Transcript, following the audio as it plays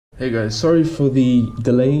Hey guys, sorry for the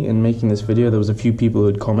delay in making this video. There was a few people who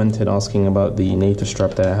had commented asking about the NATO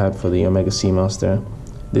strap that I had for the Omega Seamaster.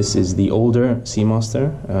 This is the older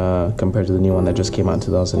Seamaster compared to the new one that just came out in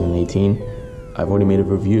 2018. I've already made a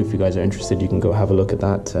review. If you guys are interested, you can go have a look at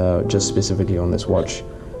that, just specifically on this watch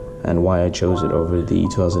and why I chose it over the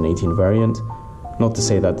 2018 variant. Not to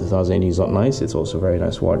say that the 2018 is not nice, it's also a very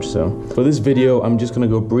nice watch. So for this video, I'm just going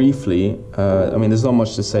to go briefly, there's not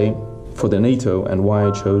much to say for the NATO and why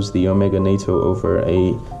I chose the Omega Nato over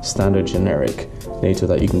a standard generic NATO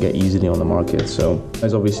that you can get easily on the market. So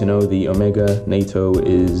as obviously know, the Omega Nato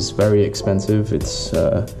is very expensive. It's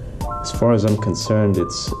as far as I'm concerned,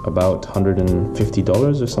 it's about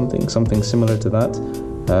 $150 or something similar to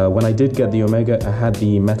that. When I did get the Omega, I had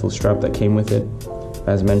the metal strap that came with it,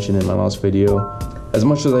 as mentioned in my last video. As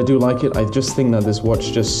much as I do like it, I just think that this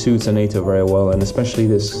watch just suits a NATO very well, and especially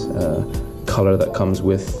this color that comes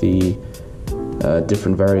with the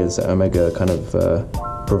different variants that Omega kind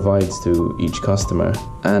of provides to each customer.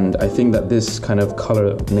 And I think that this kind of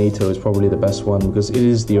color NATO is probably the best one because it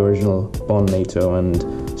is the original Bond NATO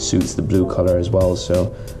and suits the blue color as well. So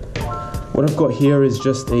what I've got here is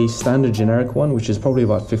just a standard generic one, which is probably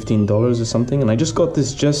about $15 or something. And I just got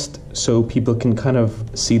this just so people can kind of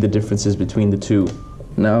see the differences between the two.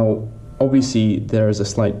 Now, obviously, there is a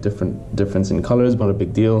slight difference in colors, but not a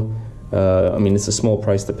big deal. It's a small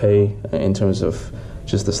price to pay in terms of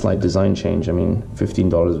just a slight design change.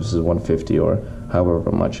 $15 versus $150 or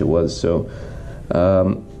however much it was. So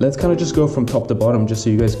let's kind of just go from top to bottom, just so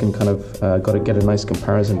you guys can kind of get a nice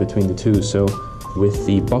comparison between the two. So with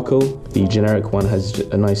the buckle, the generic one has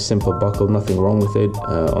a nice simple buckle, nothing wrong with it.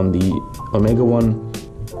 On the Omega one,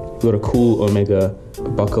 we've got a cool Omega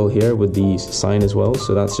buckle here with the sign as well.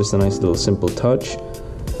 So that's just a nice little simple touch.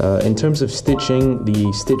 In terms of stitching,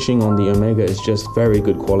 the stitching on the Omega is just very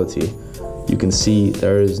good quality. You can see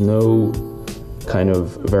there is no kind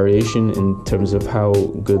of variation in terms of how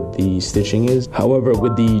good the stitching is. However,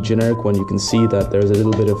 with the generic one, you can see that there's a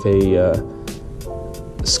little bit of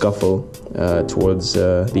a scuffle towards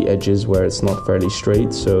the edges where it's not fairly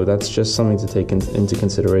straight. So that's just something to take into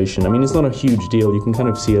consideration. It's not a huge deal. You can kind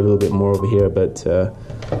of see a little bit more over here, but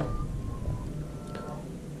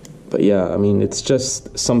yeah, it's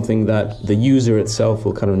just something that the user itself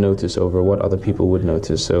will kind of notice over what other people would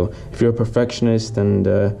notice. So if you're a perfectionist and,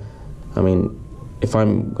 if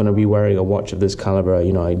I'm going to be wearing a watch of this caliber,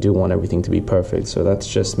 I do want everything to be perfect. So that's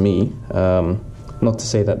just me. Not to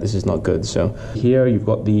say that this is not good. So here you've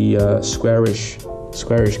got the squarish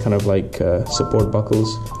kind of like support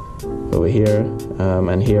buckles over here.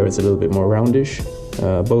 And here it's a little bit more roundish.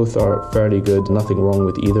 Both are fairly good, nothing wrong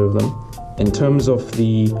with either of them. In terms of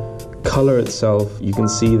the color itself, you can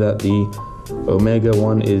see that the Omega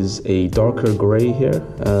one is a darker gray here,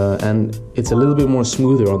 and it's a little bit more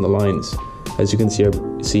smoother on the lines, as you can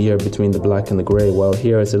see here between the black and the gray, while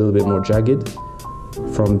here it's a little bit more jagged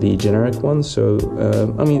from the generic one. So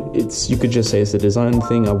you could just say it's a design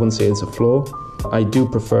thing. I wouldn't say it's a flaw. I do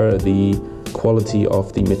prefer the quality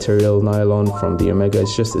of the material nylon from the Omega.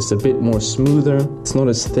 It's a bit more smoother. It's not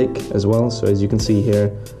as thick as well. So as you can see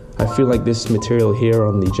here, I feel like this material here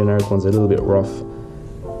on the generic one's a little bit rough,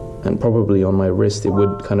 and probably on my wrist it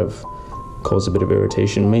would kind of cause a bit of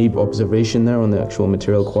irritation. Maybe observation there on the actual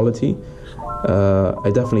material quality.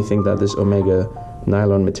 I definitely think that this Omega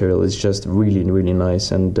nylon material is just really, really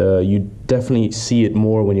nice, and you definitely see it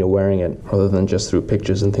more when you're wearing it rather than just through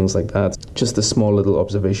pictures and things like that. Just a small little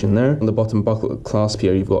observation there. On the bottom buckle clasp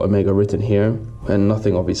here, you've got Omega written here, and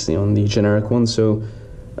nothing obviously on the generic one. So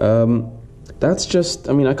that's just,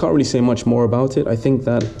 I can't really say much more about it. I think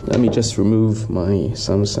that, let me just remove my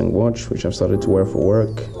Samsung watch, which I've started to wear for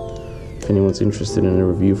work. If anyone's interested in a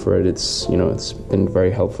review for it, it's been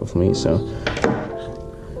very helpful for me. So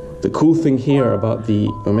the cool thing here about the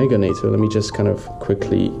Omega Nato, let me just kind of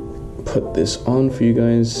quickly put this on for you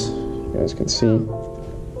guys. You guys can see.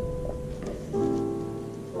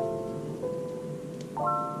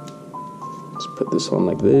 Let's put this on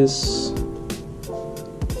like this.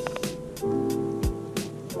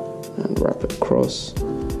 And wrap it across.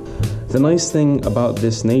 The nice thing about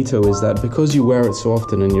this NATO is that because you wear it so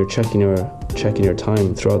often and you're checking your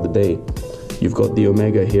time throughout the day, you've got the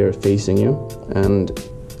Omega here facing you, and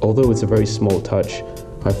although it's a very small touch,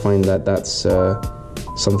 I find that that's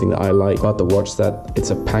something that I like about the watch, that it's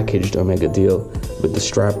a packaged Omega deal with the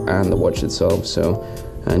strap and the watch itself. So,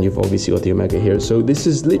 and you've obviously got the Omega here. So this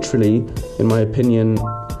is literally, in my opinion,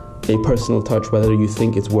 a personal touch, whether you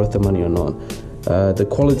think it's worth the money or not. The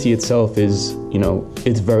quality itself is,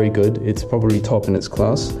 it's very good. It's probably top in its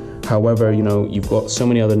class. However, you know, you've got so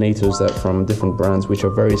many other Natos that from different brands which are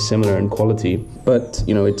very similar in quality, but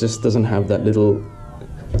you know, it just doesn't have that little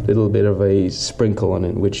bit of a sprinkle on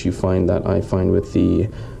it, which you find that I find with the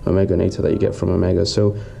Omega Nato that you get from Omega.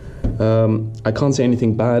 So I can't say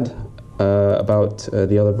anything bad about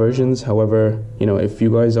the other versions. However, you know, if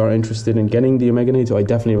you guys are interested in getting the Omega Nato, I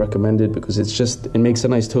definitely recommend it, because it makes a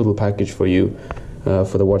nice total package for you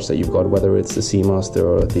for the watch that you've got, whether it's the Seamaster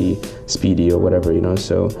or the Speedy or whatever, you know.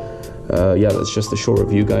 So yeah, that's just a short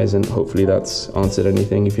review, guys, and hopefully that's answered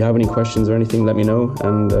anything. If you have any questions or anything, let me know,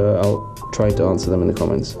 and I'll try to answer them in the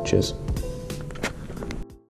comments. Cheers.